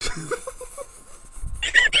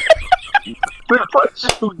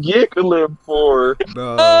What you giggling for?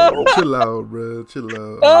 No, chill out, bro. Chill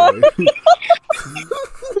out. All right.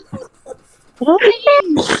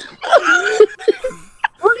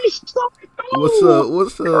 What's up?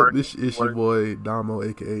 What's up? This is your boy Damo,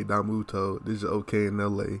 aka Damuto. This is OK in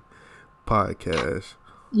LA podcast.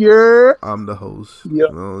 Yeah. I'm the host. Yep.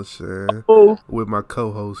 You know what I'm saying? Oh. With my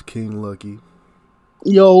co-host King Lucky.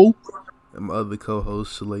 Yo. And my other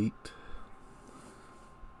co-host Slate.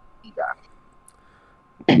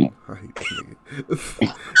 I hate this nigga.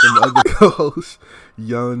 And my other co-host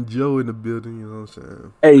Young Joe in the building. You know what I'm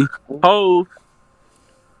saying? Hey, ho.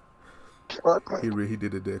 He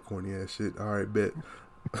did it that corny ass shit. All right, bet.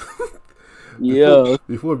 Yeah.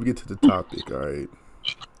 Before we get to the topic, all right.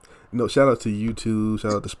 Shout out to YouTube,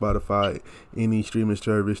 shout out to Spotify, any streaming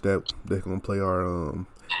service that's gonna play our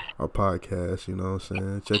podcast. You know what I'm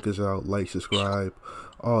saying? Check us out, like, subscribe,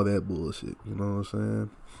 all that bullshit. You know what I'm saying?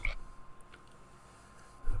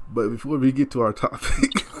 But before we get to our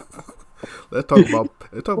topic, let's talk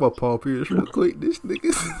about Paul Pierce real quick. This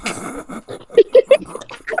nigga.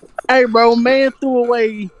 Hey, bro, man threw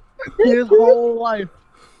away his whole life.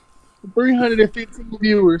 315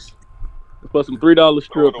 viewers. For some $3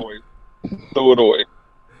 strip. Throw it away.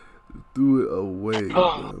 Threw it away.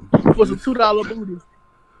 For some $2 booty.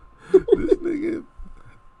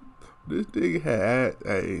 This nigga had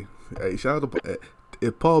hey, shout out to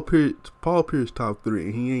if Paul Pierce top 3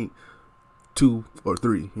 and he ain't 2 or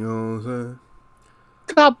 3, you know what I'm saying?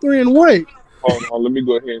 Top 3 in what? Hold on, let me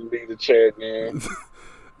go ahead and leave the chat, man.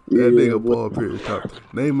 That nigga Paul Pierce top.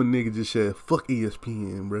 Name a nigga just said fuck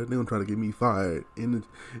ESPN, bro. They don't try to get me fired in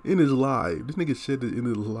his live. This nigga said it in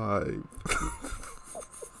his live.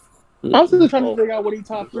 I'm still trying to figure out what he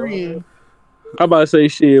top 3 in. I'm about to say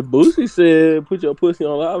shit. Boosie said, "Put your pussy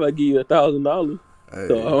on live. I give you $1,000." Hey.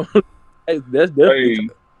 So that's definitely. Hey,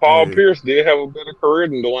 Paul Pierce did have a better career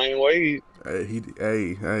than Dwayne Wade.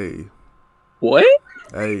 Hey. What?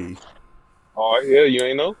 Hey. Oh yeah, you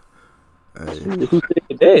ain't know. Hey. Who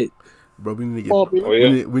said that? Bro, we need to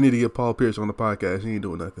get we need to get Paul Pierce on the podcast. He ain't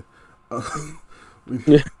doing nothing.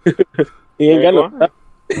 He ain't got no.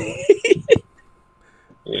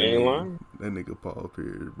 You ain't lying. That nigga Paul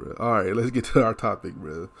Pierce, bro. All right, let's get to our topic,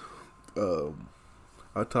 bro.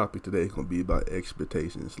 Our topic today is gonna be about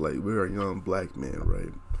expectations. Like, we're a young black man,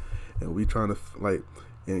 right? And we trying to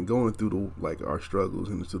and going through our struggles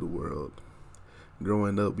into the world.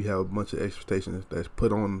 Growing up, we have a bunch of expectations that's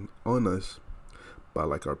put on us by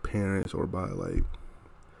our parents or by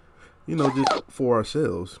just for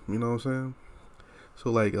ourselves. You know what I'm saying? So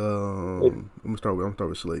I'm gonna start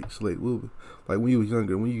with Slate. Slate, when you was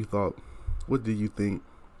younger, what did you think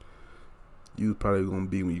you was probably gonna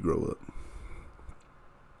be when you grow up?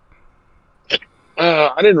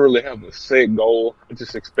 I didn't really have a set goal. I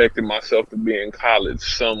just expected myself to be in college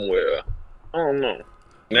somewhere. I don't know.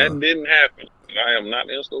 That didn't happen. I am not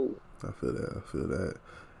in school. I feel that.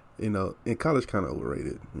 And college kind of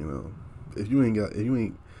overrated. If you ain't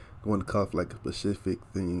going to college for a specific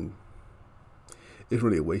thing, it's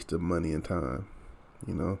really a waste of money and time.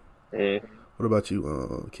 What about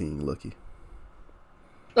you, King Lucky?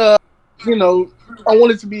 I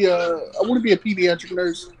wanted to be a pediatric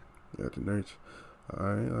nurse. Pediatric nurse. All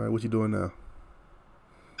right. What you doing now?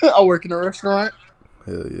 I work in a restaurant.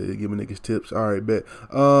 Hell yeah, you giving niggas tips. All right, bet.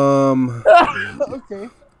 Okay.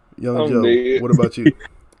 Young Joe, dead. What about you?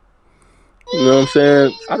 You know what I'm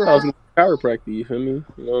saying? I thought I was chiropractor, you feel me?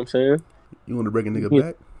 You know what I'm saying? You want to break a nigga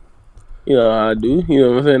back? You know how I do. You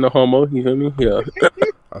know what I'm saying? No homo, you feel me? Yeah.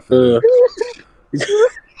 I feel that.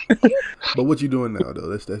 But what you doing now,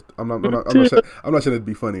 though? I'm not saying it to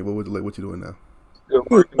be funny, but what you doing now? You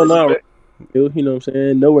know what I'm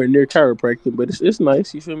saying? Nowhere near chiropractic, but it's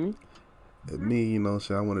nice, you feel me? Me, you know what I'm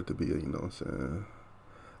saying, I wanted to be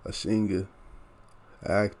a singer,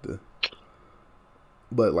 actor.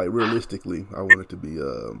 But realistically, I wanted to be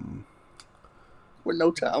with no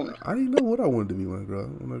talent. I didn't know what I wanted to be when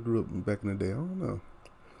I grew up back in the day. I don't know.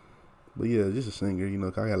 But yeah, just a singer, I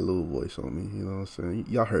got a little voice on me, you know what I'm saying?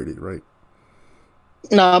 Y'all heard it, right?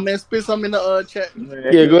 Nah, man, spit something in the chat.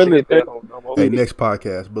 Yeah, go ahead. Hey, next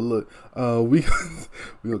podcast. But look, we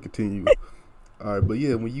gonna continue. All right, but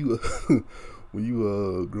yeah, when you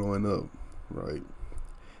growing up, right,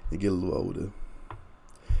 and get a little older,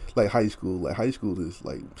 high school is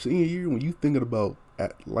senior year. When you thinking about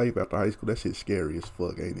life after high school, that shit's scary as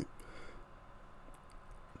fuck, ain't it?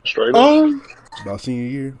 Straight up. About senior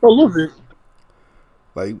year, a little bit.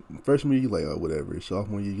 Freshman year, you whatever.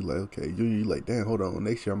 Sophomore year, you okay. Junior, you damn, hold on.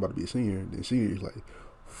 Next year, I'm about to be a senior. Then senior, you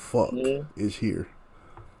fuck, it's here.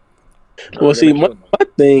 Well, see, my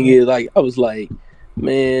thing is I was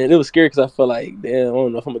Man, it was scary because I felt like, damn, I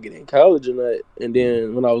don't know if I'm gonna get in college or not. And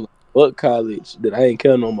then when I was at college, that I ain't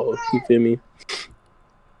care no more. You feel me?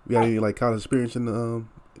 You got any like college experience in the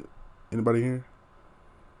anybody here?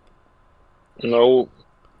 No.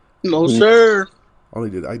 No, sir. I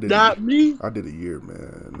did Not me. I did a year,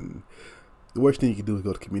 man. And the worst thing you could do is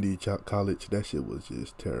go to community college. That shit was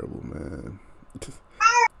just terrible, man.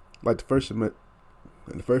 Like the first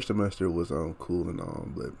semester was cool and all,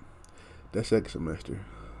 but that second semester,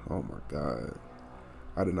 oh my god,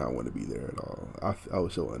 I did not want to be there at all. I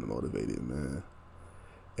was so unmotivated, man.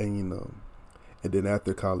 And and then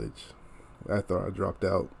after college, after I dropped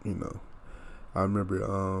out, I remember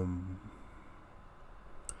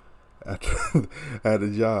after I had a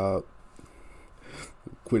job,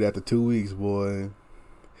 quit after 2 weeks, boy.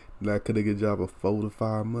 And I couldn't get a job of 4 to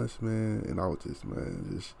 5 months, man. And I was just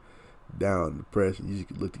down, depressed. You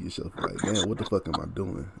just look at yourself like, man, what the fuck am I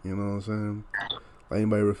doing? You know what I'm saying? Like,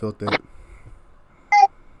 anybody ever felt that?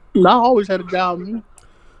 No, I always had a job. Me.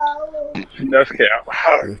 That's cap.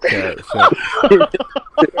 That's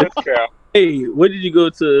cap. Hey, what did you go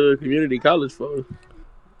to community college for?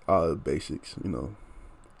 Basics,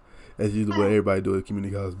 As usual, what everybody do at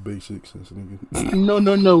community college, basics and something.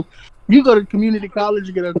 No. You go to community college,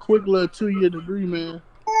 you get a quick little 2-year degree, man.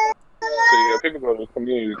 So yeah, people go to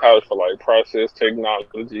community college for like process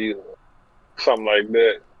technology or something like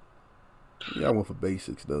that. Yeah, I went for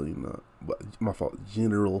basics though, But my fault,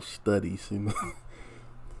 general studies,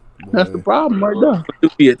 That's the problem right there.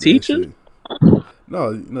 To be a teacher?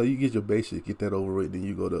 No, you get your basic, get that over with, then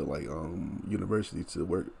you go to like university to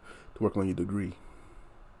work on your degree.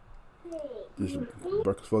 Just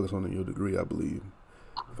focus on your degree, I believe,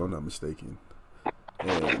 if I'm not mistaken.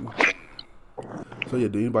 And so yeah,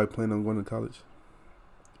 do anybody plan on going to college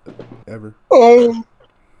ever?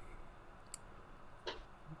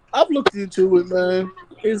 I've looked into it, man.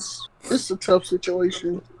 It's a tough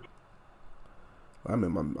situation. I'm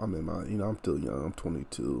in my, I'm still young. I'm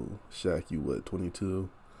 22. Shaq, you what? 22?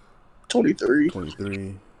 23.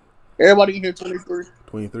 23. Everybody in here 23.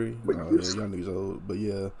 23? Oh, yeah, y'all niggas old. But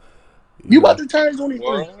yeah. You about to turn 23.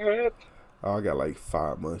 What? Oh, I got like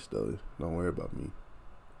 5 months though. Don't worry about me.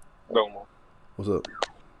 No more. What's up?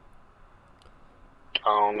 I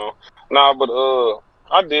don't know. Nah, but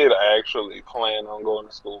I did actually plan on going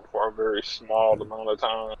to school for a very small amount of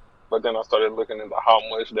time. But then I started looking into how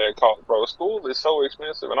much that cost. Bro, school is so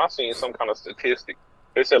expensive. And I seen some kind of statistic.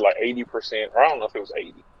 They said like 80%, or I don't know if it was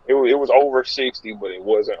 80. It was over 60, but it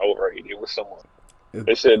wasn't over 80. It was somewhat.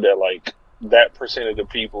 They said that like that percentage of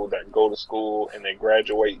people that go to school and they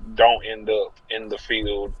graduate don't end up in the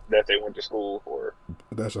field that they went to school for.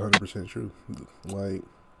 That's 100% true. Like,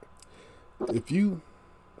 if you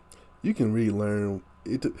can really learn,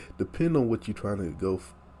 it depend on what you're trying to go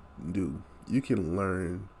do. You can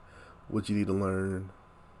learn what you need to learn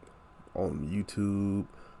on YouTube,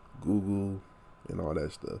 Google, and all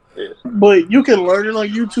that stuff. Yes. But you can learn it on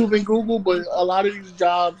YouTube and Google, but a lot of these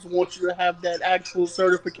jobs want you to have that actual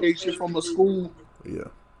certification from a school. Yeah.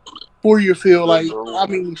 For your field. Like, I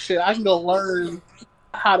mean, shit, I can go learn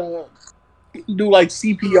how to do like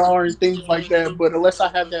CPR and things like that, but unless I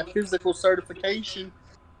have that physical certification,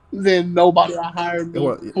 then nobody will hire me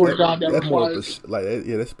for a job that requires.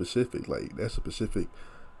 That's specific. Like, that's a specific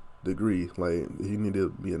degree. Like, if you need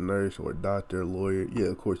to be a nurse or a doctor, a lawyer, yeah,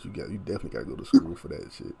 of course you definitely got to go to school for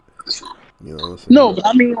that shit. You know what I'm saying? No, but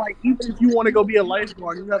I mean, like, even if you want to go be a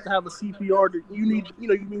lifeguard, you have to have a CPR. You need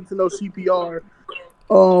to know CPR.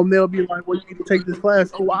 They'll be like, well, you need to take this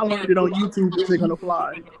class. Oh, I learned it on YouTube. This ain't gonna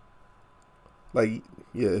fly. Like,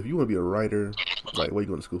 yeah, if you want to be a writer, like, what you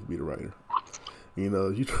going to school for? Be a writer.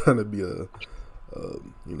 If you're trying to be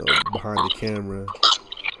behind the camera,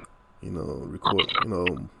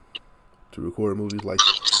 to record movies like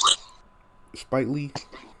Spike Lee.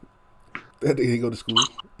 That nigga didn't go to school.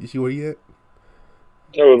 You see where he at?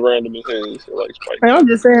 That was random as hell. So like Spike. Hey, I'm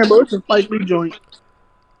just saying, bro, it's a Spike Lee joint.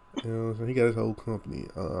 You know what I'm saying? He got his whole company.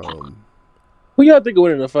 Who y'all think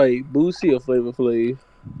winning a fight, Boosie or Flavor Flav?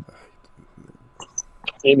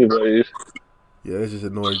 Anyways. Yeah, let's just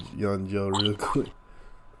annoy Young Joe real quick.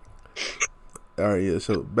 All right, yeah.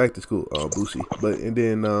 So back to school, Boosie. And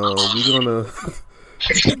then we're gonna.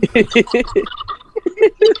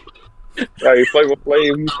 Hey, Flavor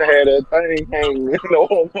Flav used to have that thing hanging.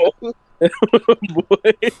 Almost.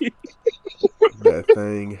 Boy. That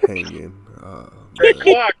thing hanging. That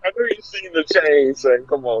clock. I know you seen the chain. Saying,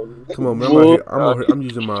 "Come on, man. I'm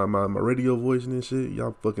using my radio voice and shit.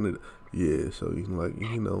 Y'all fucking it. Yeah. So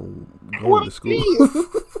going to school.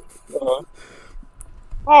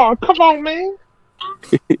 Oh, come on, man.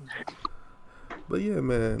 But yeah,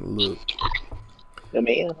 man. Look,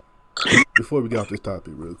 man. Before we get off this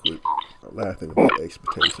topic real quick, last thing about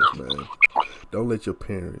expectations, man. Don't let your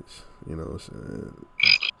parents, you know what I'm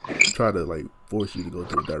saying, try to like force you to go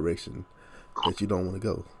to a direction that you don't want to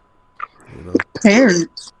go. You know?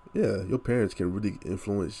 Parents. Yeah, your parents can really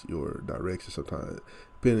influence your direction sometimes.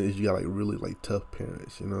 Depending if you got like really like tough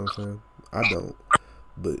parents, you know what I'm saying? I don't.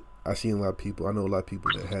 But I seen a lot of people, I know a lot of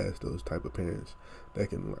people that has those type of parents that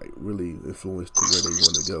can like really influence to where they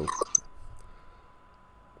want to go.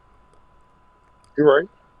 You're right.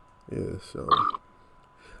 Yeah, so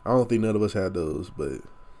I don't think none of us had those, but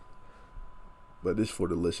it's for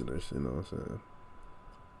the listeners, you know what I'm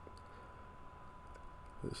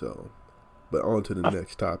saying? So, but on to the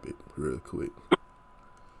next topic real quick.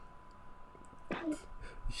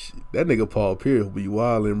 That nigga Paul Pierce be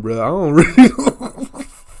wildin', bro. I don't really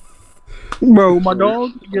Bro, my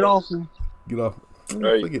dog, get off him. Get off.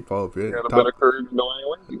 Hey, Forget Paul Pierce. got a better career than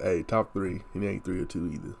Dwayne Wade. Hey, top 3. He ain't 3 or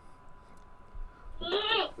 2 either.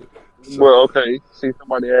 So, Well, okay. See,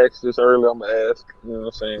 somebody asked this earlier. I'm gonna ask. You know what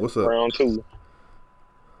I'm saying? What's up? Round 2.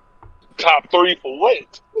 Top 3 for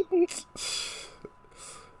what?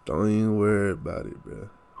 don't even worry about it, bro.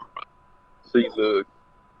 See, look.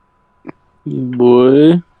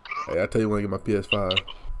 Boy, Hey, I tell you when I get my PS5.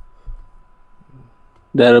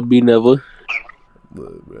 that'll be never.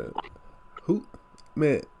 Look, bro. Who,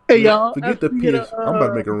 man? Hey, y'all. Forget the PS. I'm about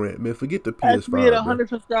to make a rant, man. Forget the PS5. After we hit 100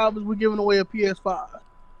 subscribers, we're giving away a PS5.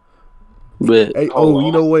 But Hey,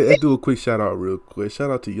 you know what? Let's do a quick shout out real quick. Shout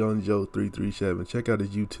out to Young Joe 337. Check out his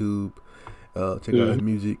YouTube. Check out his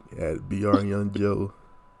music at BR Young Joe.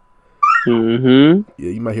 mm-hmm.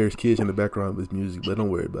 Yeah, you might hear his kids in the background of his music, but don't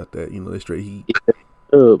worry about that. You know, it's straight heat.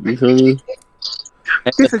 You feel me?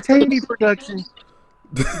 It's a Tandy production.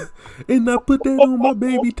 And I put that on my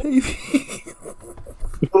baby Tavy.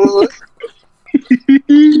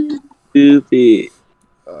 Stupid.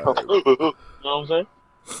 You know what I'm saying?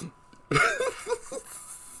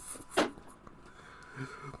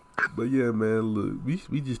 But yeah, man, look,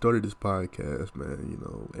 we just started this podcast, man, you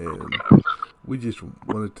know, and we just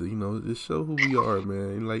wanted to, you know, just show who we are,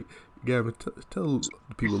 man. Like, Gavin, tell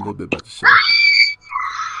the people a little bit about yourself.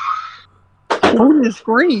 On the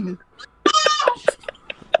screen.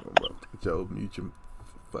 Joe, mute your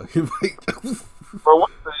fucking mic. Bro,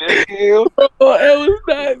 what the hell? Oh, it was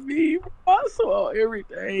not me. Bro. I saw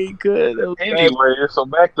everything. Good. Anyway, so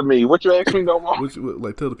back to me. What you asked me, no more?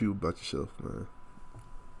 Like, tell the people about yourself, man.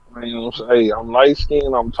 Man, you know what I'm saying? Hey, I'm light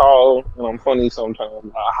skinned, I'm tall, and I'm funny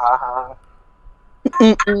sometimes. Ha ha.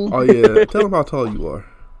 Oh yeah, tell them how tall you are.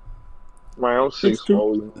 Man, I'm 6'4". You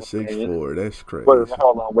know 6'4". That's crazy. Wait,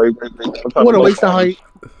 hold on, wait. What a waste of height.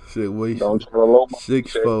 Wait, Don't try to low my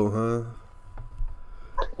 6'4", huh?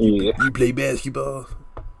 Yeah. You play basketball?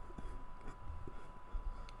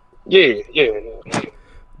 Yeah.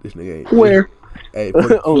 This nigga ain't. Where? Hey,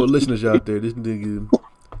 for listeners out there, this nigga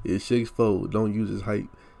is 6'4". Don't use his height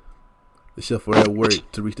except for that work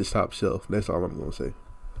to reach the top shelf. That's all I'm gonna say.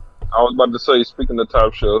 I was about to say, speaking of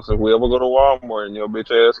top shelves, if we ever go to Walmart and your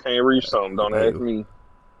bitch ass can't reach something, don't ask me.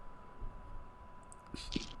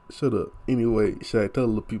 Shut up. Anyway, Shaq, tell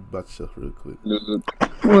the people about yourself real quick.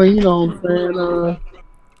 Well, you know what I'm saying?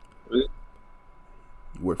 You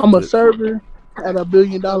work I'm a Tips. server at a $1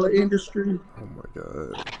 billion industry. Oh my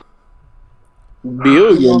god.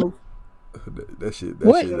 Billion. That shit,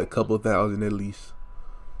 What? a couple thousand at least.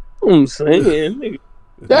 I'm saying, nigga.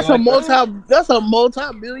 That's a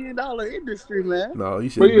multi-billion dollar industry, man. No, you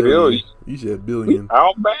said Billion. billion. You said billion.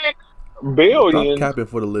 Outback? Stop Billion. capping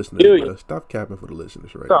for the listeners, Billion. bro. Stop capping for the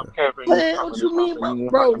listeners right Stop now. capping. Man, what you mean,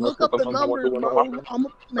 bro? Look up the numbers, bro.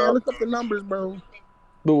 Look up the numbers, bro.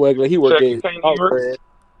 But like he work Check, at can't you work?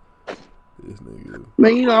 This nigga.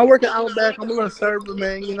 Man, you know, I work at Outback. I'm a server,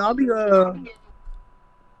 man. You know, I'll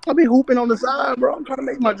be hooping on the side, bro. I'm trying to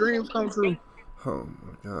make my dreams come true. Oh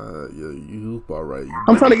my god, yeah, you hoop all right.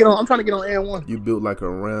 I'm trying to get on N1. You built like a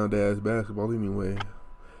round ass basketball anyway.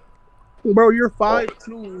 Bro, you're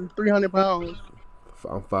 5'2", 300 pounds.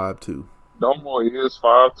 I'm 5'2". Don't boy, it's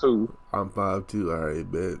 5'2". I'm 5'2". All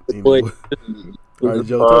right, bet. Boy. Anyway. All right,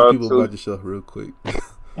 Joe, tell people about yourself real quick.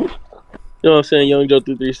 You know what I'm saying? Young Joe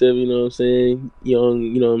 337, you know what I'm saying? Young,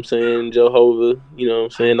 you know what I'm saying? Jehovah, you know what I'm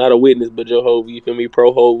saying? Not a witness, but Jehovah, you feel me?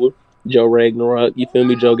 Pro-Hova, Joe Ragnarok, you feel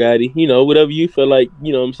me? Joe Gotti, you know, whatever you feel like,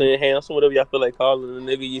 you know what I'm saying? Handsome, whatever y'all feel like calling a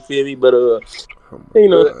nigga, you feel me? But, Oh you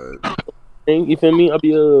know, God. you feel me? I'll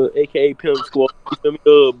be, AKA Pimp Squad, you feel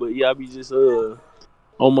me? But yeah, I'll be just, on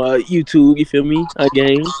my YouTube, you feel me? I game,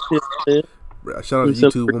 you know what I'm saying? Bro, shout out to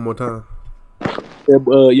YouTube one more time. Yeah,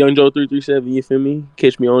 Young Joe 337, you feel me?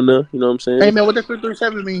 Catch me on there, you know what I'm saying? Hey, man, what does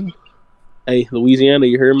 337 mean? Hey, Louisiana,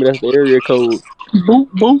 you heard me? That's the area code. Boop,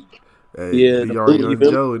 boop. Hey, Yeah, you the already boot, you Young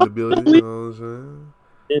feel Joe in the building. You know what I'm saying?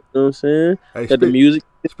 You know what I'm saying? Hey, Got the music.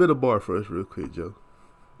 spit a bar for us real quick, Joe.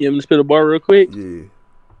 You want me to spit a bar real quick? Yeah.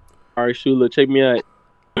 All right, Shula, check me out.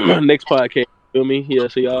 Next podcast. Feel me? Yeah,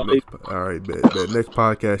 so y'all. All right, bet. Next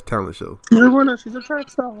podcast, talent show. She's a track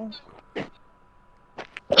star.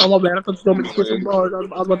 Oh, my bad. I thought you told me to spit some bars. I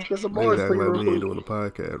was about to spit some bars Niggas for act you like real we ain't quick. doing a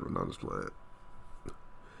podcast. We're not just playing.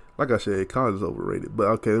 Like I said, college is overrated. But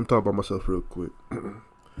okay, let me talk about myself real quick.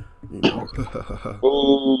 You know,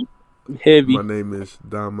 Ooh, Heavy. my name is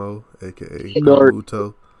Damo, aka Dark.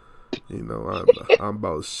 Naruto. You know, I'm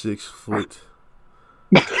about 6 foot.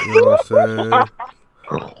 You know what I'm saying?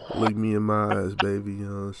 Look me in my eyes, baby. You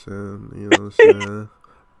know what I'm saying? You know what I'm saying?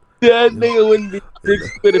 That nigga wouldn't be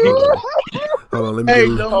 6 foot if he. Hold on, let me Hey,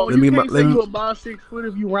 get, Domo, let me you get my, can't say you about 6 foot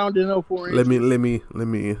if you rounded up 4 inches. let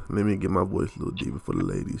me get my voice a little deeper for the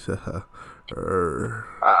ladies.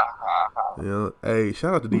 You know, hey,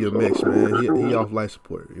 shout out to DMX, man. He off life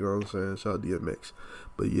support. You know what I'm saying? Shout out to DMX.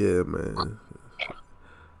 But yeah, man.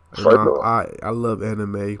 You know, I love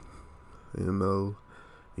anime. You know,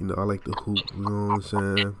 I like the hoop. You know what I'm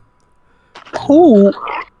saying? Who?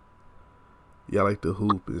 Yeah, I like the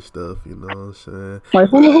hoop and stuff. You know what I'm saying? Like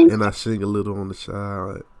hula hoop? And I sing a little on the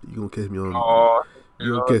side. You gonna catch me on? oh,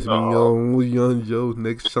 You gonna catch me on Young Joe's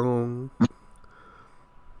next song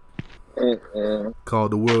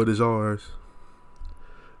called "The World Is Ours."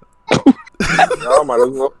 Y'all might as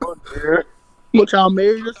well fuck there. What, y'all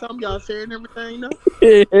married or something? Y'all sharing everything now?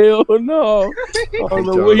 Hell no. I don't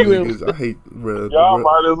know where you went. I hate, bro. Y'all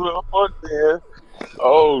might as well fuck there.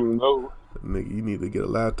 Oh no. Nigga, you need to get a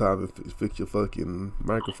laptop and fix your fucking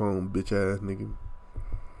microphone, bitch ass nigga.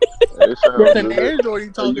 That's an Android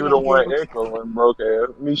you talking You about. the one echoing, broke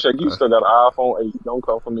ass. Misha, you still got an iPhone 8. Don't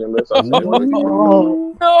come for me unless I say it.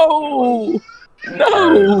 Oh, No.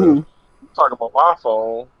 Alright, No. Talking about my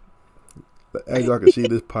phone. as y'all can see,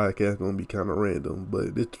 this podcast gonna be kind of random,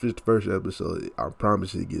 but this is the first episode. I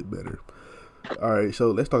promise it get better. All right, so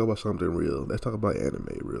let's talk about something real. Let's talk about anime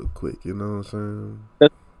real quick. You know what I'm saying?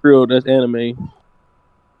 Real, that's anime.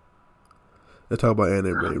 Let's talk about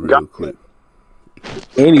anime real quick.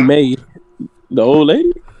 Anime. The old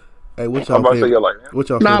lady? Hey, what's I'm y'all about to say favorite? you're like, What's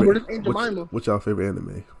y'all Nah, favorite? but it's Aunt Jemima. What's y'all favorite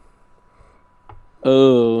anime?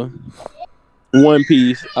 One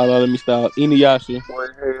Piece. Let me stop. Inuyasha. boy,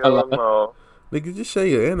 hell no. Nigga, just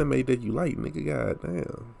say an anime that you like, nigga.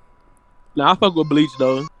 Goddamn. Nah, I fuck with Bleach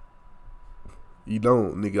though. You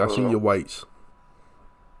don't, nigga. I seen your whites.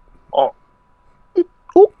 Oh.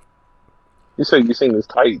 You said you seen his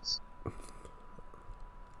tights.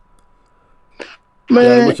 Man,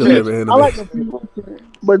 Yeah, what's your favorite anime? I like a few different,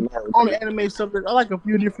 but on the anime subject, I like a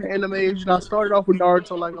few different animes. You know, I started off with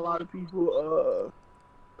Naruto, like a lot of people.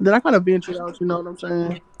 Then I kind of ventured out. You know what I'm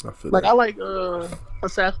saying? I feel Like that. I like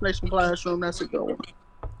Assassination Classroom. That's a good one.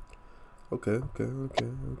 Okay.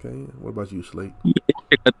 What about you, Slate?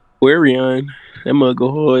 Aquarion. That mug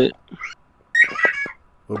go hard.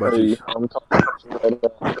 What about Hey, you? I'm talking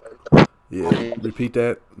about Yeah, repeat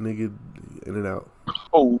that, nigga. In and out.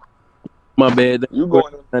 Oh, My bad. you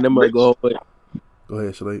going That mug go hard. Go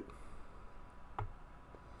ahead, Slate.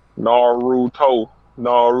 Naruto.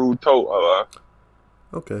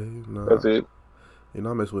 Okay, nah. That's it. You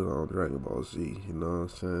know, I mess with Dragon Ball Z. You know what I'm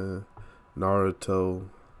saying? Naruto.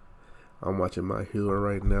 I'm watching My Hero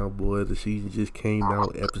right now, boy. The season just came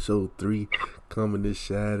out. Episode 3 coming this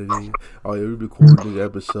Saturday. Oh, yeah, we recording this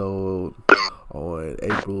episode on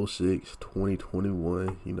April 6,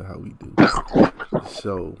 2021. You know how we do.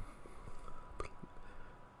 So,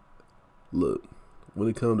 look, when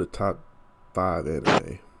it comes to top 5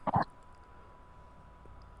 anime,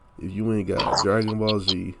 if you ain't got Dragon Ball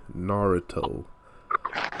Z, Naruto,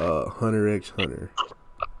 Hunter x Hunter,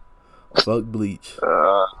 fuck Bleach.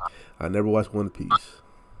 I never watched One Piece.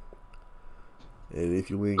 And if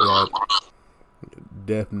you ain't got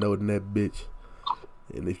Death Note in that bitch,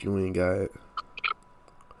 and if you ain't got,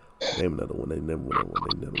 name another one. Name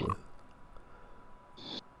another one.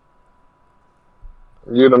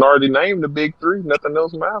 You done already named the big 3. Nothing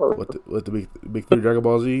else matters. What the big 3? Dragon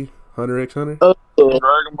Ball Z, Hunter x Hunter.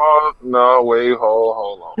 Dragon Ball? No, wait,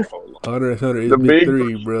 hold on. Hunter x Hunter is The big big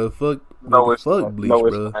 3, bro. Fuck, No, nigga, it's fuck not. Bleach, No,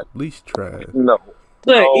 it's bro. not. Bleach trash. No.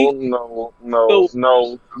 So,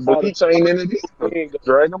 No. Bleach ain't in it.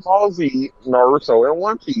 Dragon Ball Z, Naruto, and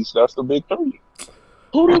One Piece. That's the big 3.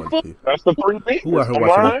 who the fuck? That's the 3 big. Who out here I'm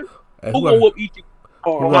watching? lying. Hey, Who gonna whoop each?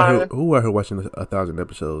 who out here watching 1,000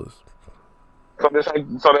 episodes? So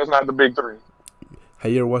that's not the big 3.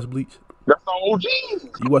 Have you ever watched Bleach? That's the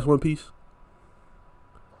OGs. You watch One Piece?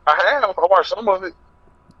 I have. I watched some of it.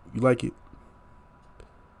 You like it?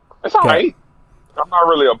 It's alright. I'm not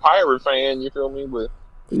really a pirate fan. You feel me? But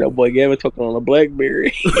That boy Gavin talking on a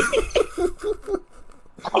BlackBerry.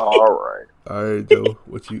 all right. All right, Joe.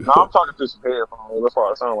 What you? No, I'm talking to some headphones. That's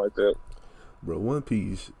why I sound like that. Bro, One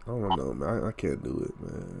Piece. I don't know, man. I can't do it,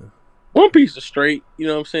 man. One Piece is straight. You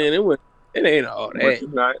know what I'm saying? It ain't all But that. you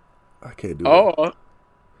not. I can't do it. Oh,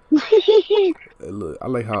 Hey, look, I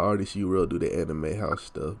like how artists you real do the anime house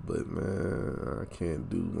stuff, but man, I can't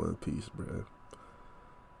do One Piece, bro.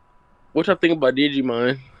 what y'all think about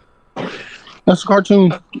Digimon? That's a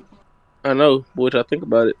cartoon. I know, but what y'all think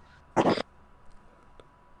about it?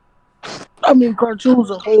 I mean, cartoons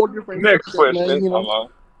a whole different Next subject, question. man, you know. Hello.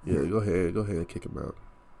 Yeah, go ahead and kick him out.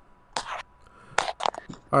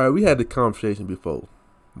 All right, we had the conversation before,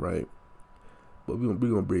 right? But we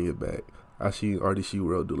gonna bring it back. I seen RDC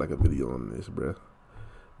World do like a video on this, bruh.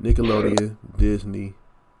 Nickelodeon, Disney,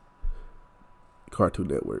 Cartoon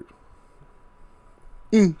Network.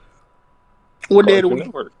 What day of the Cartoon week?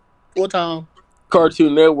 Network. What time?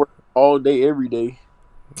 Cartoon Network all day, every day.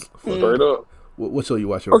 Straight up. What show you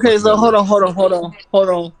watching? Okay, so hold on.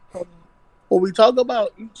 on. When we talk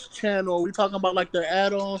about each channel, we talking about like the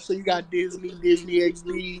add-ons. So you got Disney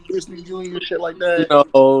XD, Disney Junior, shit like that.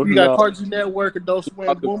 No, You got no. Cartoon Network, Adult Swim,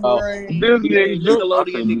 Talk about Boomerang, Disney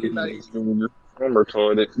Nickelodeon, Nick at Night. I'm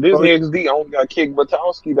retarded. Disney XD only got Kick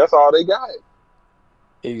Butowski. That's all they got.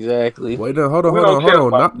 Exactly. Wait, no, hold We don't care on.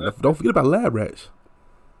 about that. Don't forget about Lab Rats.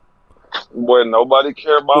 Boy, nobody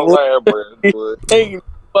care about Lab Rats, boy. Ain't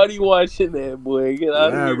nobody watching that, boy. Get out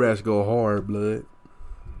of Lab here. Rats go hard, blood.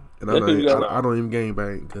 And That's who you got. I don't even game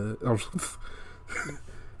bang, cuz. I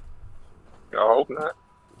hope not.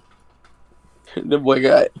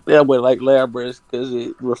 That boy like Lab Rats because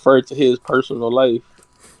it referred to his personal life.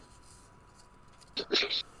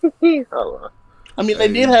 Hello. I mean, they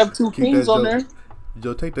did have two keep kings that on joke. there.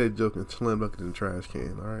 Joe, take that joke and slam it in the trash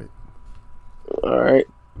can, all right? All right.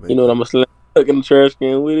 You know what I'm gonna slam in the trash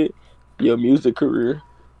can with it? Your music career.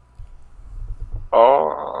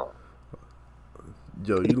 Oh.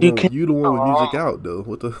 Joe, you the one with music out, though.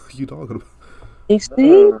 What the you talking about?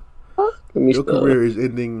 See? Let me Your stop. career is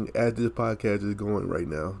ending as this podcast is going right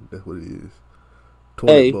now. That's what it is.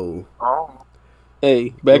 Toilet Hey. bowl. Oh.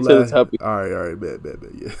 Hey, back to the topic. All right, bet,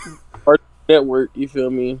 yeah. Network, you feel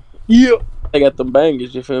me? Yeah. They got them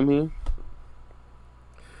bangers, you feel me?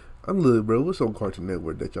 I'm little, bro. What's on Cartoon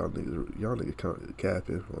Network that y'all niggas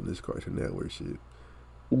capping on this Cartoon Network shit?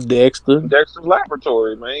 Dexter. Dexter's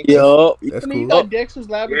Laboratory, man. Yup. That's I mean, you cool. got Dexter's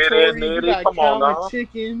Laboratory, you got Come on Cow and now.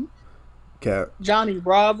 Chicken, Cap. Johnny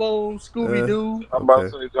Bravo, Scooby Doo. I'm about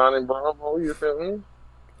Okay. to say Johnny Bravo, you feel me?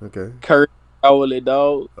 Okay. Kurt, Cowardly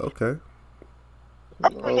Dog. Okay. Why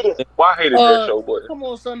I hated that show, boy. Come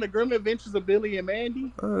on, son, The Grim Adventures of Billy and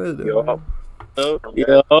Mandy. Yo.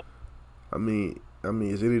 Yeah. I mean,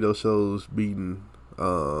 is any of those shows beating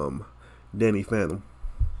Danny Phantom?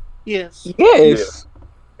 Yes. Yes.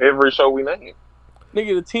 Every show we name.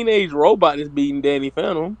 Nigga, the teenage robot is beating Danny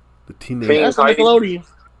Phantom. The Teenage Teen That's Titans. Nickelodeon.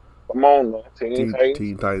 Come on, man. Teen Titans.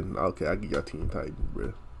 Teen Titan. Okay, I give y'all Teen Titan,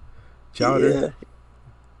 bro. Chowder.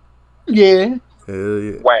 Yeah. Hell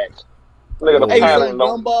yeah. Whack. Nigga, the Hey, pattern son,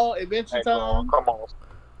 don't. Gumball, Adventure Hey, Time. come on.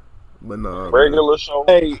 But nah. Regular show.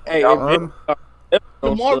 Hey,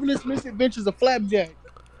 The Marvelous Misadventures of Flapjack.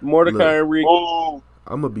 Mordecai and Rick. Ooh.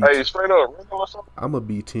 I'm gonna be. Hey, straight up. Regular show. I'm gonna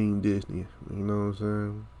be Team Disney. You know what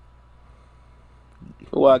I'm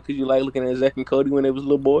Why? Cause you like looking at Zack and Cody when they was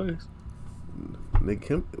little boys. saying?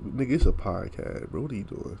 Nigga, it's a podcast, bro. What are you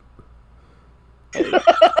doing?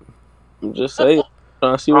 I'm just saying.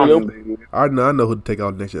 Trying to see where your I know who to take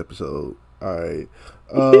out next episode. All right.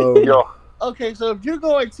 Yo. Okay, so if you're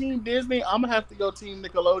going Team Disney, I'm gonna have to go Team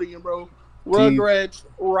Nickelodeon, bro. Rugrats,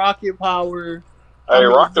 Rocket Power, Hey,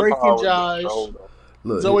 Rocket Drake Power. and Josh,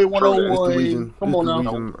 Look, Zoe this 101. Come on now.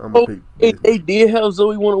 I'm gonna pick Hey, Disney. they did have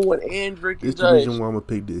Zoe 101 and Drake and It's the reason Josh. why I'm gonna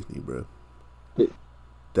pick Disney, bro.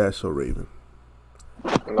 That's so Raven.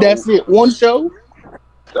 No. That's it. One show.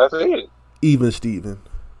 That's it. Even Steven.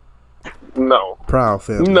 No. Proud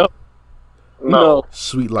Family. No. No.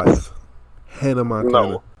 Sweet Life. Hannah Montana.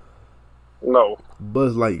 No. No.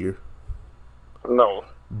 Buzz Lightyear. No.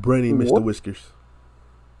 Brandy Mr. What? Whiskers.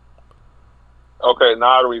 Okay,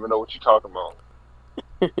 now I don't even know what you're talking about.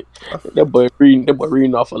 That boy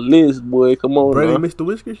reading off a list, boy. Come on, Brandy now. Mr.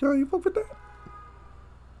 Whiskers, y'all, you fuck with that?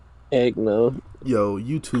 Heck no. Yo,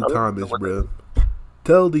 you too, I don't Thomas, know what bro.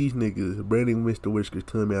 Tell these niggas Brandy Mr. Whiskers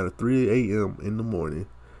tell me out at 3 a.m. in the morning.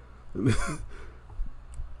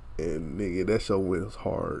 And nigga, that show went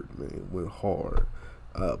hard, man. Went hard.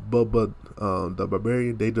 Bubba, the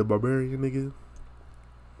Barbarian, they the Barbarian nigga.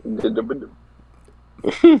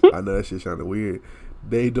 I know that shit sounded weird.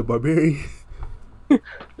 They the Barbarian.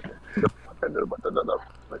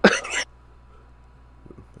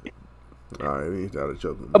 Alright, we ain't started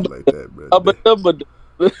joking like that, bro.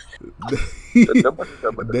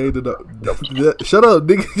 Shut up,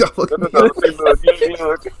 nigga.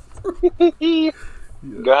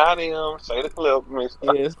 Got him. Say the clip,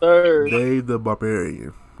 Mr. Yes, sir. Dave the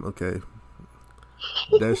Barbarian. Okay.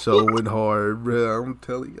 That show went hard, bro. I'm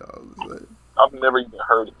telling y'all. I've never even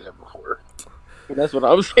heard of that before. That's what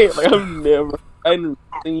I'm saying. Like, I never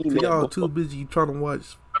seen that. Y'all too busy trying to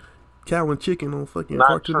watch Cow and Chicken on fucking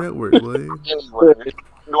Cartoon Network, boy. Anyway,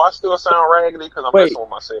 do I still sound raggedy? Because I'm messing with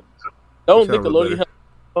myself. Don't Nickelodeon have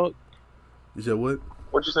dog? You said what?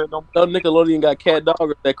 What you said, Don't Nickelodeon got Cat Dog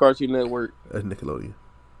or that Cartoon Network? That's Nickelodeon.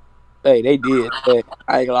 Hey, they did. Hey,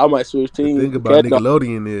 I might switch teams. The thing about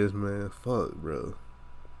Nickelodeon is, man, fuck, bro.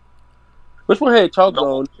 Which one had Chalk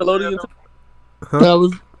on? Nickelodeon? Huh?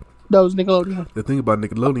 That was Nickelodeon. The thing about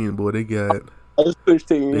Nickelodeon, boy, they got. Switch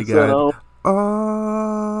teams. They got.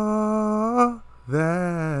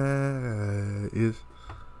 That is.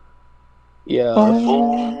 Yeah.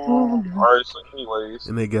 Alright, so anyways.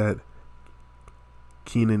 And they got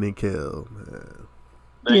Kenan and Kel, man.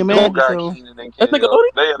 They Amanda Show. That's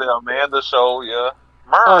Nickelodeon? They had the Amanda Show, yeah.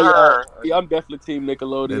 Yeah, I'm definitely team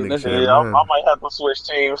Nickelodeon. I might have to switch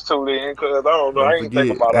teams too then, because I don't know. I ain't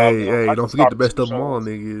think about that. Hey, don't forget the best of them all,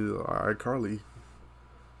 nigga. Alright, Carly.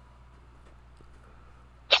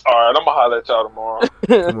 Alright, I'm gonna holler at y'all tomorrow.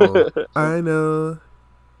 Come on. I know.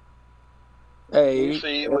 Hey.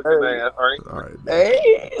 See, look at that, alright.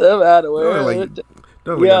 Hey, I'm out of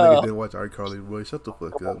Don't way. y'all niggas didn't watch iCarly, boy. Shut the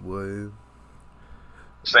fuck up, boy.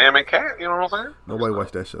 Sam and Cat, you know what I'm saying? Nobody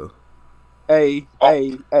watched that show. Hey,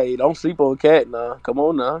 don't sleep on Cat now. Come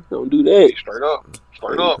on now. Don't do that. Straight up.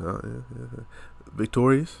 Yeah.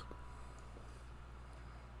 Victorious?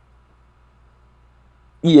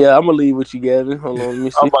 Yeah, I'm gonna leave with you, Gavin. Hold on, let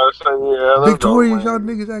me see. I'm about to say, yeah. Victorious, y'all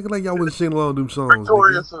niggas acting like y'all wouldn't sing along them songs.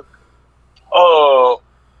 Victorious. What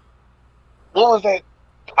was that?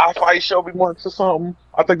 I Fight Shelby Marks or something.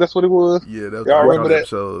 I think that's what it was. Yeah, that was y'all the remember that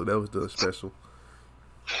episode. That was the special.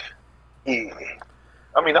 Yeah.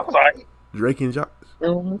 I mean, that was alright. Drake and Josh.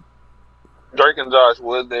 Mm-hmm. Drake and Josh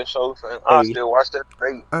was that show, and I still watch that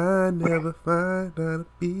today. I never find out to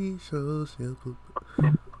be so simple.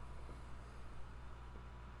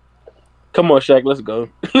 Come on, Shaq, let's go.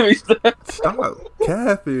 Stop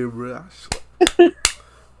capping, bro.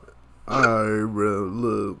 Alright, bro.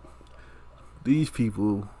 Look, these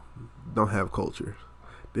people don't have culture.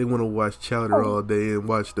 They want to watch Chowder all day and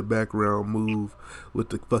watch the background move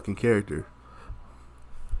with the fucking character.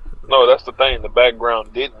 No, that's the thing. The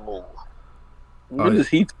background didn't move. What is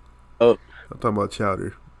he? I'm talking about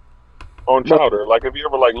Chowder. On Chowder, like if you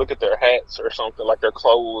ever like look at their hats or something, like their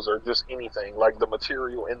clothes or just anything, like the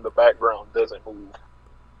material in the background doesn't move.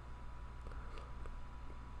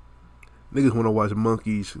 Niggas want to watch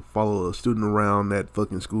monkeys follow a student around that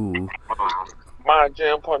fucking school. My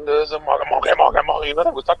jam partner is a monkey. You know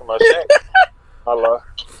they was talking about Shaq. I love.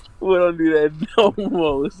 We don't do that no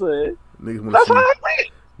more, son. Niggas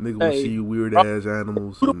want to see weird ass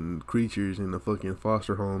animals and creatures in the fucking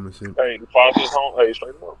foster home and shit. Hey, the foster home. Hey,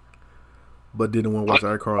 straight up. But didn't want to watch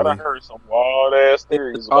iCarly. I heard some wild ass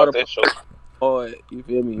theories about that show. Boy, you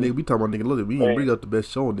feel me? Nigga, we talking about Nickelodeon. We didn't bring up the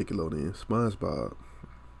best show on Nickelodeon. SpongeBob.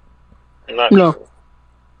 No.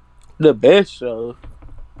 The best show.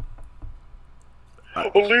 Don't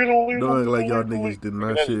act like y'all niggas did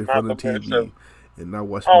not sit in front of TV and not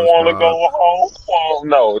watch SpongeBob. I want to go home. Oh,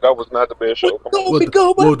 no, that was not the best show. What was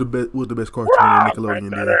the best cartoon on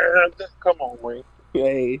Nickelodeon there? Come on, man.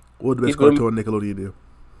 Hey. What was the best cartoon on Nickelodeon there?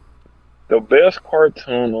 The best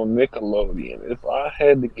cartoon on Nickelodeon, if I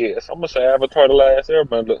had to guess, I'm going to say Avatar The Last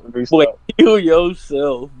Airbender. Boy, you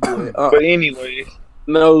yourself, boy. But anyway.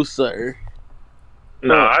 No, sir.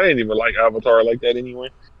 Nah, I didn't even like Avatar like that anyway.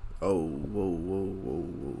 Oh, whoa.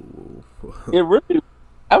 It really,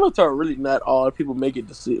 Avatar really not all people make it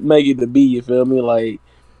to be, you feel me? Like,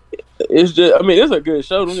 it's just, I mean, it's a good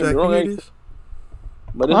show, don't get me wrong.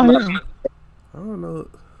 But it's not. I don't know.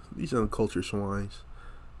 These uncultured swines.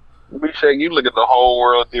 Big Shaq, you look at the whole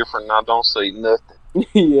world different now. Don't say nothing.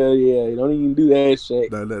 yeah. Don't even do that, Shaq.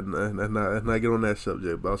 Let's not get on that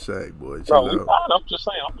subject about Shaq, boy. No, I'm just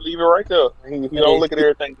saying. I'm leaving it right there. You don't look at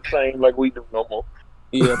everything the same like we do no more.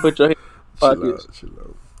 Yeah, put your hand in pockets. Chill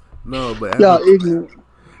out. No, but y'all ignorant.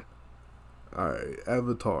 Alright,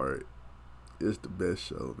 Avatar is the best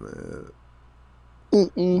show, man.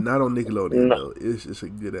 Mm-mm. Not on Nickelodeon, though. It's just a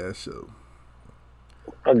good-ass show.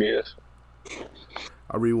 I guess.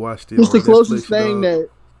 I rewatched it. It's the closest thing that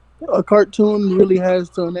a cartoon really has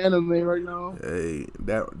to an anime right now. Hey,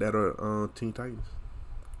 that are Teen Titans.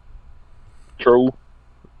 True.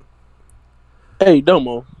 Hey,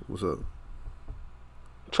 Domo. What's up?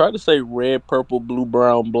 Try to say red, purple, blue,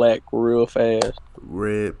 brown, black real fast.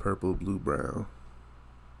 Red, purple, blue, brown,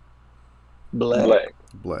 Black.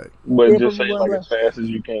 black. But Red, just purple, say it black, like as fast as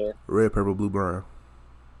you can. Red, purple, blue, brown.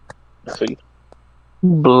 See?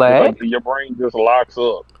 Black. Like your brain just locks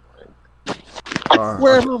up. Red,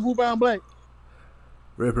 purple, blue, brown, black.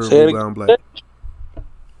 Red, purple, Say it blue, brown, black.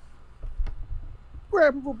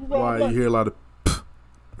 Red, purple, blue, brown, Why black. you hear a lot of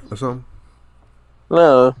or something?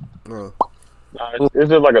 No. Oh. Nah, it's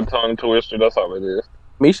just like a tongue twister. That's all it is.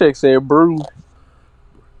 Meshack said brew.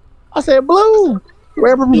 I said blue.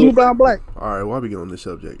 Red, purple, blue, brown, black. All right, why we get on this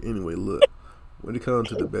subject? Anyway, look, when it comes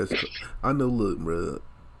to the best, I know. Look, bro,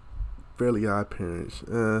 Fairly Odd Parents.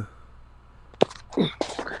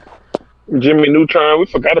 Jimmy Neutron, we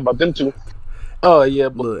forgot about them two. Oh yeah,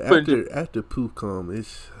 but Look, after Poof come,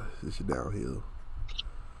 it's downhill.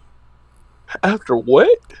 after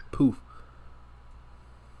what? Poof,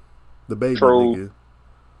 the baby True.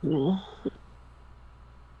 nigga.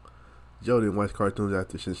 Joe didn't watch cartoons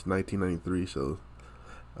after since 1993, so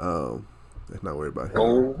let's not worry about him.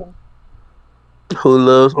 Oh. Who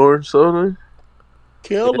loves orange soda?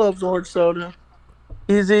 Kel loves orange soda.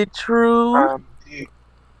 Is it true?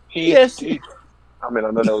 Yes. I mean,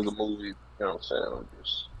 I know that was a movie. You know what I'm saying? I'm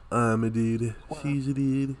just... I'm a dude, she's a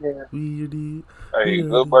dude, Yeah. we a dude. Hey, Yeah.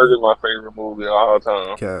 Good Burger's my favorite movie of all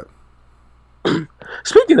time. Cap,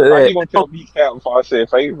 Speaking of How that, you gonna tell me Cap before I said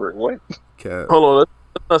favorite? What? cap. hold on,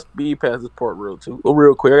 let's speed past this part real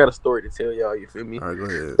quick. I got a story to tell y'all. You feel me? All right, go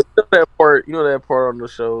ahead. You know that part on the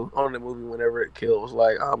show, on the movie, whenever it kills,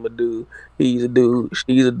 like I'm a dude, he's a dude,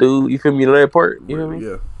 she's a dude. You feel me? You know that part? You know what I mean?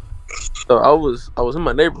 Yeah. So I was in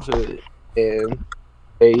my neighborhood, and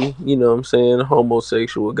you know what I'm saying,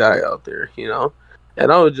 homosexual guy out there, you know,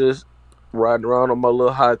 and I was just riding around on my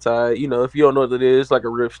little high tide. You know, if you don't know what it is, like a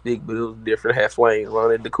ripstick, but it was different, had flames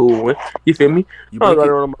on it, the cool one. You feel me? You I was break riding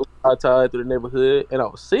it. around on my high tide through the neighborhood, and I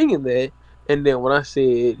was singing that. And then when I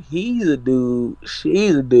said he's a dude,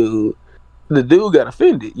 she's a dude, the dude got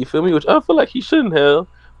offended. You feel me? Which I feel like he shouldn't have.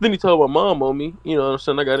 Then he told my mom on me. You know what I'm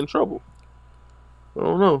saying? I got in trouble. I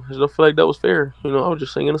don't know. I don't feel like that was fair. You know, I was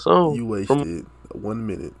just singing a song. You wasted 1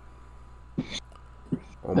 minute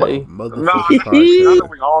on Hey. my Nah, motherfucking now podcast. that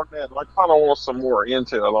we on that, like, I don't want some more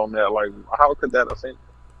intel on that. Like, how could that offend?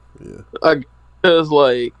 Yeah. Because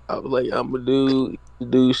like I was like, I'm a dude,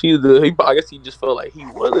 she's a dude. I guess he just felt like he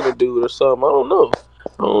wasn't a dude or something. I don't know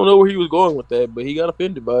where he was going with that, but he got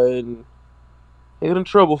offended by it and he got in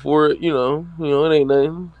trouble for it. You know, it ain't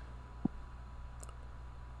nothing.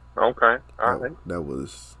 Okay, all right. That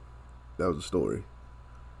was a story.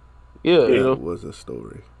 Yeah, you That know, was a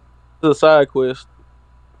story. it's a side quest.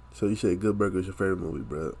 So you said Good Burger is your favorite movie,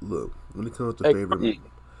 bro. Look, when it comes to Hey, favorite yeah.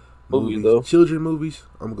 Movies, though. children movies,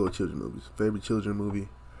 I'm gonna go with children movies. Favorite children movie,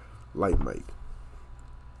 Light Mike.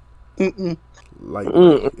 Mm-mm. Light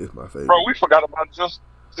Mike is my favorite. Bro, we forgot about just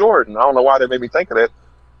Jordan. I don't know why that made me think of that.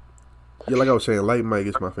 Yeah, like I was saying, Light Mike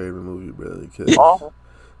is my favorite movie, bro. Because Oh,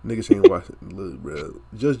 niggas ain't watching. Look, bro,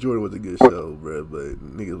 Just Jordan was a good show, bro, but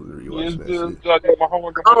niggas wasn't really watching that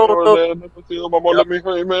shit. I don't know. Let me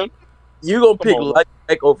hear, man. You gonna pick Come on, Light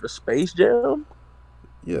Mike over Space Jam?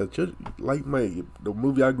 Yeah, Light Mike, the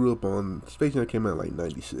movie I grew up on, Space Jam came out in like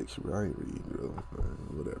 '96, bro. I ain't really grew up,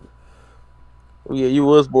 whatever. Yeah, you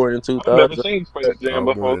was born in I've never 2000. seen Space I Jam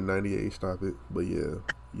was born before. in '98. Stop it. But yeah,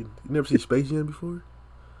 you never seen Space Jam before?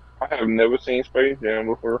 I have never seen Space Jam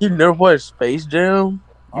before. You never watched Space Jam?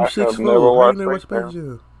 You I 6'4". have never How you watched never watch Space Space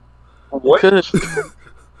Jam? What? Because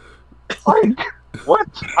Like, what?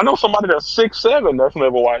 I know somebody that's 6'7" that's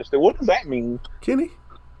never watched it. What does that mean? Kenny?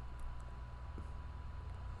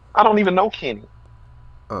 I don't even know Kenny.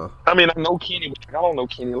 Uh, I mean, I know Kenny, but I don't know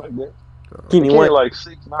Kenny like that. Kenny Kenny Wayne, like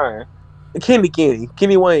 6'9".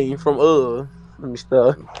 Kenny Wayne from let me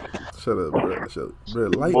stop. shut up, bro. Shut up. Bro,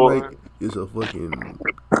 Light Boy. Mike is a fucking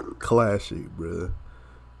classic, bro.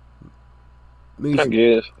 I Nigga,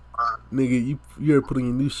 guess. you ever put on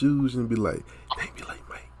your new shoes and be like, thank me, Light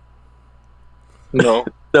Mike. No.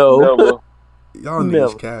 No. Never. Y'all Never.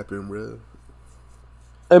 niggas capping, bro.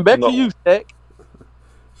 And back No. to you, Stack.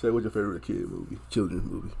 Say, what's your favorite kid movie, children's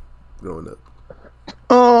movie, growing up?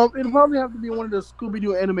 It'll probably have to be one of the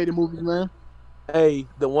Scooby-Doo animated movies, man. Hey,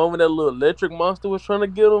 the one with that little electric monster was trying to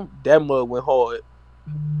get him, that mug went hard.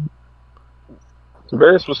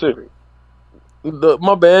 Very specific.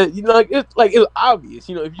 My bad. You know, it's obvious.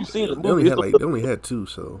 You know, if you seen the They movie, they only had two,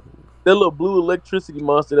 so that little blue electricity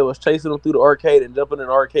monster that was chasing them through the arcade and jumping in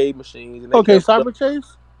arcade machines. And they Okay, kept- Cyber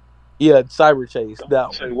Chase? Yeah, Cyber Chase. That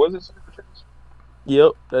one. Say, was it Cyber Chase?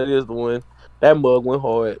 Yep, that is the one. That mug went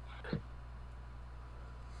hard.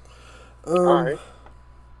 All right.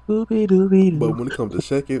 But when it comes to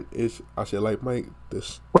second, I said like Mike, the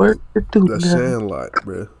Sandlot,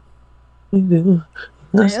 bro. Sandlot?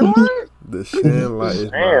 The Sandlot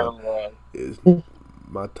Sandlot. is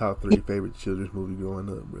my top 3 favorite children's movie growing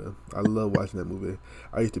up, bro. I love watching that movie.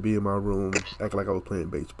 I used to be in my room acting like I was playing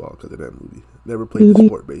baseball because of that movie. Never played the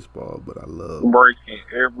sport baseball, but I love breaking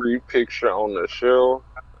every picture on the shelf.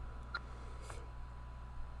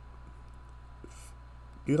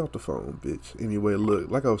 Get off the phone, bitch. Anyway,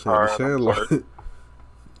 look, like I was saying, All the right, Sandlot.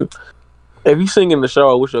 If you sing in the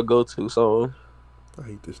shower, what's your go-to song? I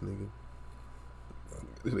hate this nigga.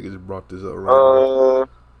 This nigga just brought this up right now.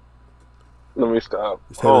 Let me stop.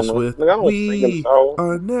 It's Taylor Swift. We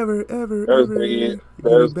are never, ever, ever getting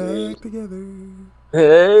back together.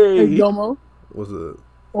 Hey, Domo. What's up?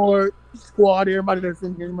 Or Squad, everybody that's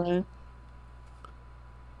in here, man.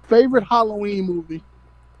 Favorite Halloween movie?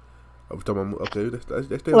 I was talking about, okay, that's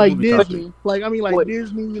like movie Disney. topic. Like, I mean, like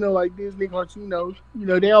Disney, like Disney cartoons.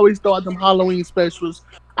 They always throw out them Halloween specials.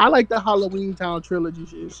 I like the Halloween Town trilogy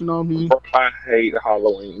shit, you know what I mean? Bro, I hate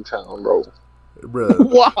Halloween Town, bro. Bruh.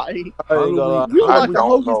 Why? Halloween, you like the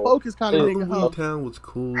Hocus Pocus kind of nigga, huh? Halloween Town was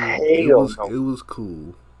cool. It was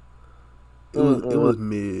cool. It was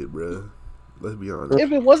mid, bruh. Let's be honest.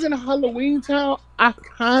 If it wasn't a Halloween Town, I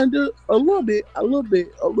kinda a little bit.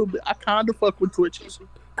 I kinda fuck with Twitches.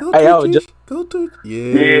 Go Twitch.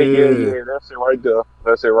 Yeah. That's it right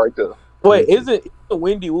there. Wait, is it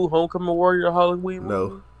Wendy Wu Homecoming Warrior Halloween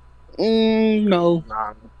movie? No.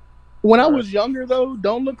 Nah. When I was younger, though,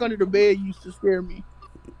 Don't Look Under the Bed used to scare me.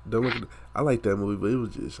 I like that movie, but it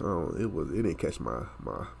was just it didn't catch my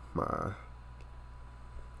eye.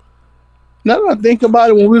 Now that I think about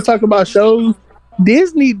it, when we were talking about shows,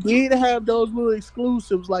 Disney did have those little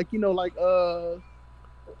exclusives, like Look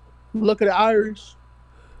at the Irish.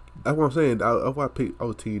 That's what I'm saying. I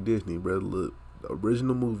was Team Disney, bro. Look, the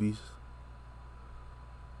original movies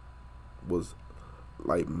was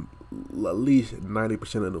like at least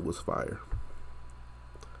 90% of it was fire.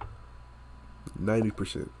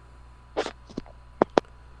 90%.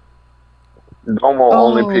 Domo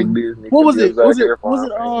only picked Disney. What was it?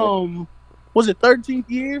 Was it 13th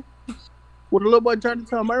Year? Where the little boy turned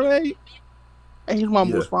into a mermaid? And his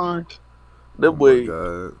mom was fine. That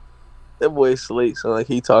boy Slate sound like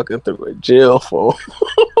he talking through a jail phone.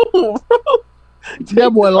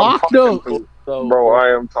 That boy locked up. Bro, I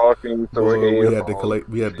am talking through we had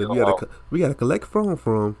to collect phone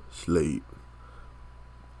from Slate.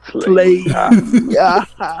 Yeah.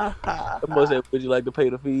 That boy said, would you like to pay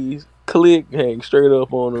the fees? Click, hang straight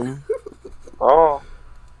up on him. Oh.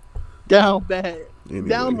 Down bad. Anyway.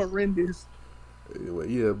 Down horrendous. Anyway,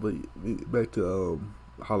 yeah, but back to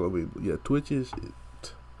Halloween. Yeah, Twitches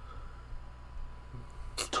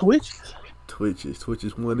 1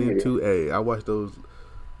 and 2. Hey, I watched those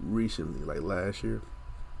recently, like last year.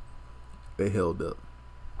 They held up.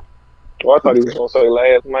 Well, I thought he was gonna say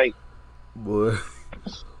last night. Boy.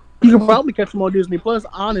 You can probably catch them on Disney Plus,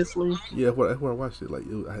 honestly. Yeah, that's where I watched it. Like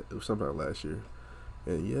it was sometime last year.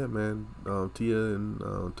 And yeah, man, Tia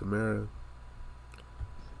and Tamara,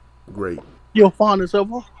 great. You're fond of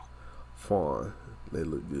Silver? Fawn. They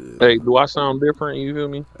look good. Hey, do I sound different? You feel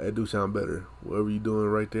me? I do sound better. Whatever you doing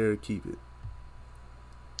right there, keep it.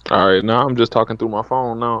 All right, now I'm just talking through my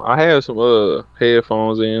phone now. I had some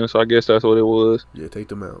headphones in, so I guess that's what it was. Yeah, take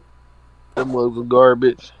them out. Them was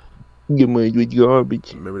garbage. Get money with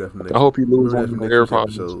garbage. Remember that from next. I hope you lose on the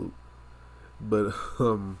AirPods. Episode. But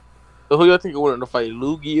So who y'all think wanted to fight,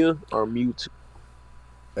 Lugia or Mewtwo?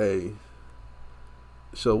 Hey.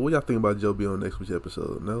 So what y'all think about Joe being on next week's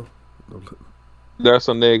episode? No? That's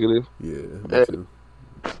a negative. Yeah, me too.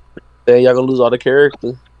 Then y'all gonna lose all the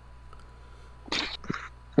character.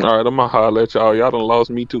 All right, I'm gonna holler at y'all. Y'all done lost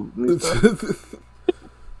me too.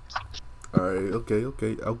 All right,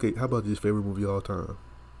 okay. How about this favorite movie of all time?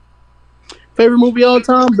 Favorite movie of all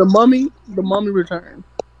time? The Mummy. The Mummy Return.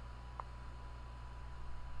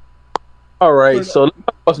 All right, so let's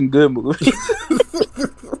talk about some good movies.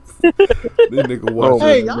 This nigga watched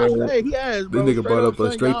he asked, bro. This nigga brought up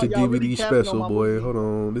a straight to DVD really special, boy. Hold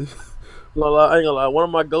on. I ain't gonna lie. One of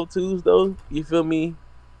my go-tos, though, you feel me?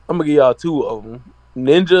 I'm gonna give y'all 2 of them.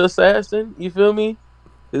 Ninja Assassin, you feel me?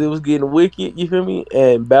 It was getting wicked, you feel me?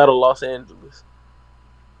 And Battle Los Angeles.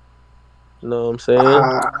 You know what I'm saying?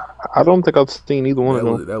 I don't think I've seen either one of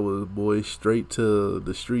them. That was, boy, straight to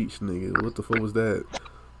the streets, nigga. What the fuck was that?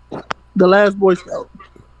 The Last Boy Scout.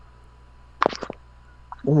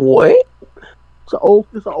 What? It's an old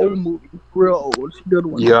movie. Real old. It's a good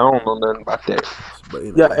one. Yeah, I don't know nothing about that. But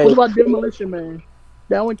yeah, what about Demolition Man?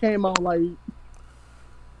 That one came out like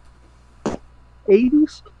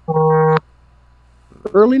 80s.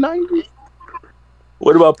 Early 90s?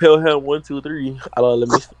 What about Pelham 1, 2, 3? Let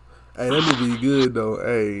me. Hey, that movie good though.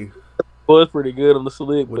 Hey, Was pretty good on the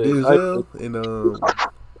slick, with but Denzel and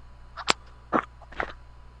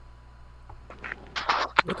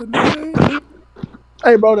what the name?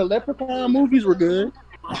 Hey, bro, the Leprechaun movies were good.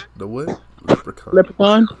 The what? Leprechaun.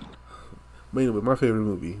 Leprechaun? But my favorite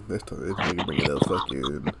movie. That's the this nigga bring it up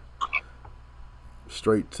fucking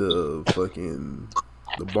straight to fucking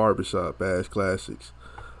the barbershop ass classics.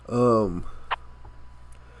 I'm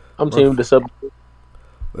team the sub.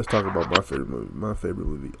 Let's talk about my favorite movie. My favorite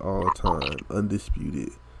movie all time,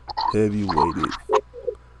 undisputed, heavyweighted.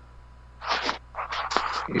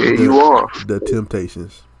 Yeah, you are. The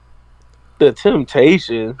Temptations. The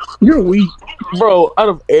Temptations. You're weak. Bro, out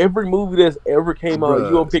of every movie that's ever came out,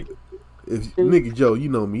 you gonna pick. If nigga Joe, you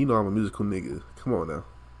know me, you know I'm a musical nigga. Come on now.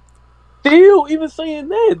 Still even saying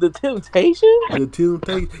that, The Temptations? The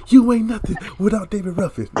Temptations. You ain't nothing without David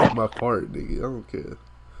Ruffin. That's my part, nigga. I don't care.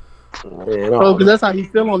 Man, Oh, because that's how he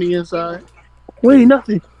feel on the inside. We ain't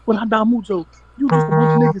nothing without Damujo. You just a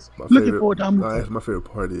bunch of niggas looking for a Damujo. That's my favorite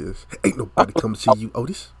part is ain't nobody come to see you,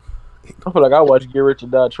 Otis. I feel like I watched Get Rich or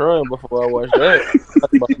Die Trying before I watched that.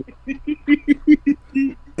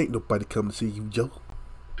 Ain't nobody come to see you, Joe.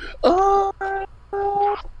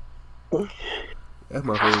 That's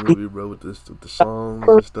my favorite movie, bro, with the songs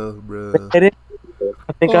and stuff, bro. I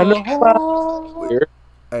think I know.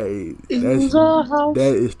 Hey,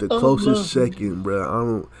 that is the closest second,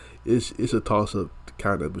 bro. It's a toss up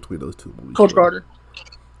kind of between those two movies. Coach bro. Carter.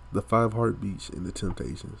 The 5 Heartbeats and The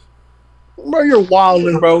Temptations. Bro, you're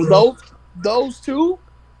wilding, bro. Those two?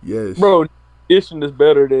 Yes. Bro, Edition is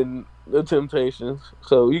better than The Temptations,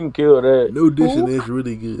 so you can kill that. No Edition is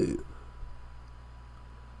really good.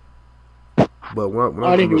 But when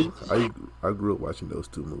I grew up watching those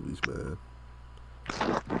two movies, man.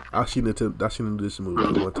 I seen this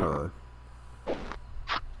movie one time.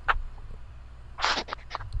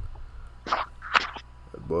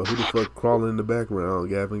 Boy, who the fuck crawling in the background?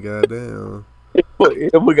 Gavin, goddamn. I'm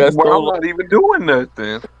not even doing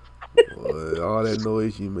nothing. Boy, all that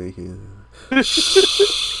noise you making.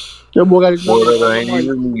 Your boy got his That ain't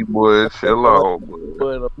even me, boy. Chill out, boy. But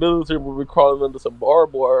in the military, we're crawling under some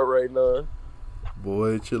barbed wire right now.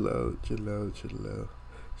 Boy, chill out.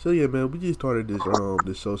 So yeah, man, we just started this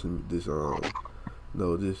social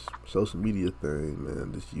media thing,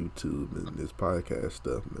 man. This YouTube and this podcast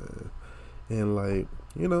stuff, man. And like,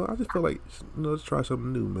 I just feel like, let's try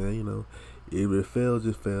something new, man. If it fails,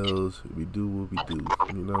 it fails. We do what we do.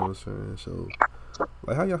 You know what I'm saying? So,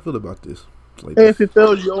 like, how y'all feel about this? Like, hey, if it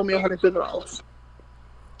fails, you owe me $150.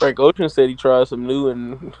 Frank Ocean said he tried some new,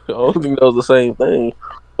 and I don't think that was the same thing.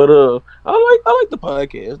 But I like the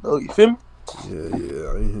podcast though. You feel me? Yeah.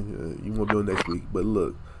 You won't be on next week, but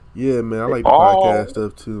look, yeah, man, I like the podcast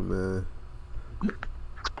stuff too, man.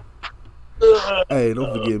 Hey,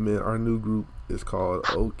 don't forget, man, our new group is called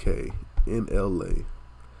OK in LA.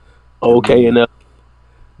 Okay, in LA.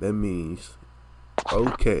 That means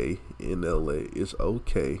OK in LA. It's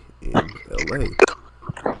OK in LA.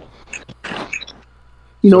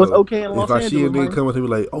 It's okay in Los Angeles. If I see a nigga come up to me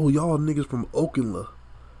like, "Oh, y'all niggas from Oakland,"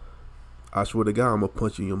 I swear to God, I'm gonna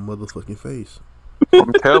punch you in your motherfucking face.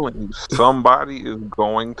 I'm telling you, somebody is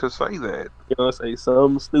going to say that. You know, say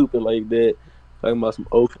something stupid like that. Talking about some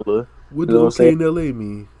Oakland. What does OK in LA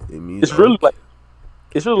mean? It means it's really like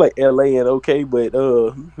LA and OK, but you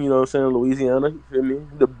know what I'm saying, Louisiana. You feel me?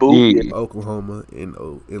 The boot. Yeah. Oklahoma and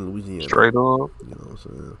Louisiana. Straight up. You know what I'm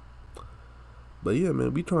saying? But yeah,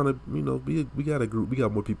 man, we trying to, we got a group. We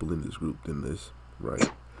got more people in this group than this,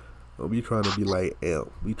 right? We trying to be like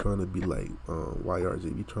AMP. We trying to be like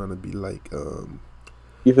YRG. We trying to be like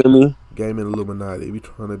you feel me? Gaming Illuminati. We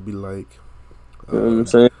trying to be like you know what I'm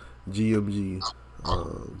saying? GMG.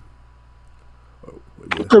 Yeah.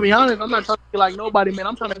 To be honest, I'm not trying to be like nobody, man.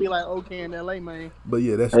 I'm trying to be like OK in LA, man. But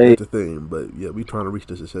yeah, that's the thing. But yeah, we trying to reach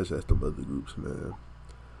the success as the other groups, man.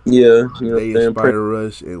 Yeah, they inspire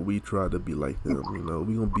us, and we try to be like them.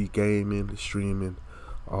 We gonna be gaming, streaming,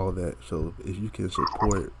 all that. So if you can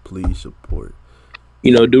support, please support.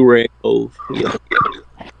 Do Rag Cove. Yeah.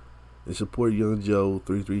 And support Young Joe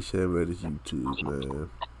 337 at his YouTube, man.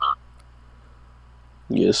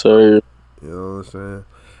 Yes, sir. You know what I'm saying?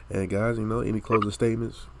 And guys, any closing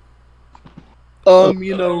statements? I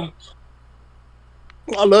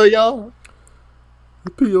love y'all.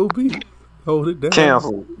 POB. Hold it down.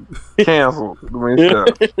 Cancel.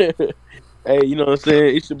 Hey, you know what I'm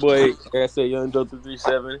saying? It's your boy, like I said, Young Joe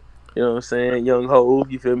 337. You know what I'm saying? Young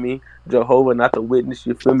Hove, you feel me? Jehovah, not the witness,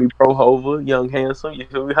 you feel me? Pro Hova, Young Handsome, you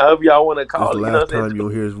feel me? However y'all want to call it. This is the last time you'll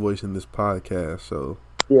hear his voice in this podcast, so.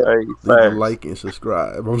 Yeah. Hey, Leave a facts. like and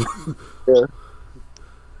subscribe. Yeah.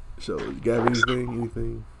 So, you got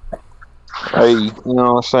anything? Hey, you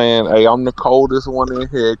know what I'm saying? Hey, I'm the coldest one in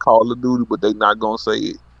here at Call of Duty, but they not gonna say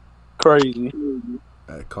it. Crazy.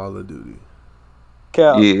 At Call of Duty.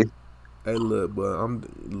 Cap. Yeah. Hey, look, but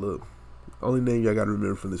only name y'all got to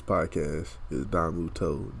remember from this podcast is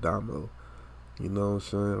Damo. You know what I'm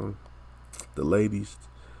saying? The ladies.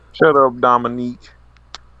 Shut up, Dominique.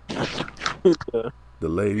 Yeah. The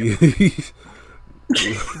ladies.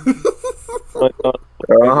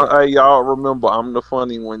 Hey, y'all remember, I'm the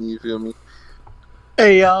funny one, you feel me?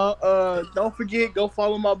 Hey y'all, don't forget, go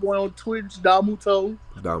follow my boy on Twitch, Damuto.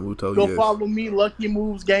 Go yes. follow me, Lucky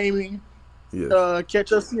Moves Gaming. Yes.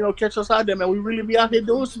 Catch us out there, man. We really be out here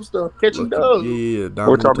doing some stuff, catching dubs. Yeah,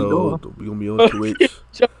 What y'all be doing? Damuto. We gonna be on Twitch.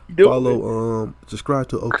 Follow, subscribe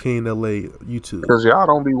to OKNLA YouTube. Because y'all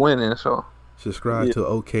don't be winning, so. Subscribe to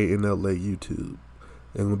OKNLA YouTube.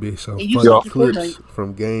 And gonna be some You funny suck clips Fortnite.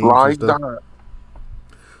 from games Like and stuff. that.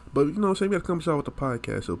 But you know what I'm saying? We gotta come out with the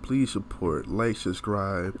podcast, so please support, like,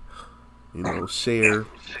 subscribe, share. You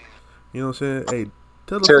know what I'm saying? Hey,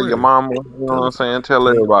 Tell your mama, you know what I'm saying? Tell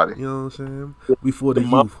everybody. You know what I'm saying? We for the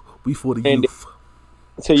youth. We for the youth.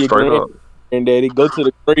 Tell your Straight up. granddaddy, go to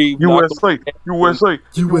the grave. USA. USA.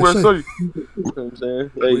 You know what I'm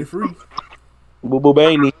saying? Hey, Free. Boo Boo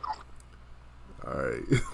Bainey. All right.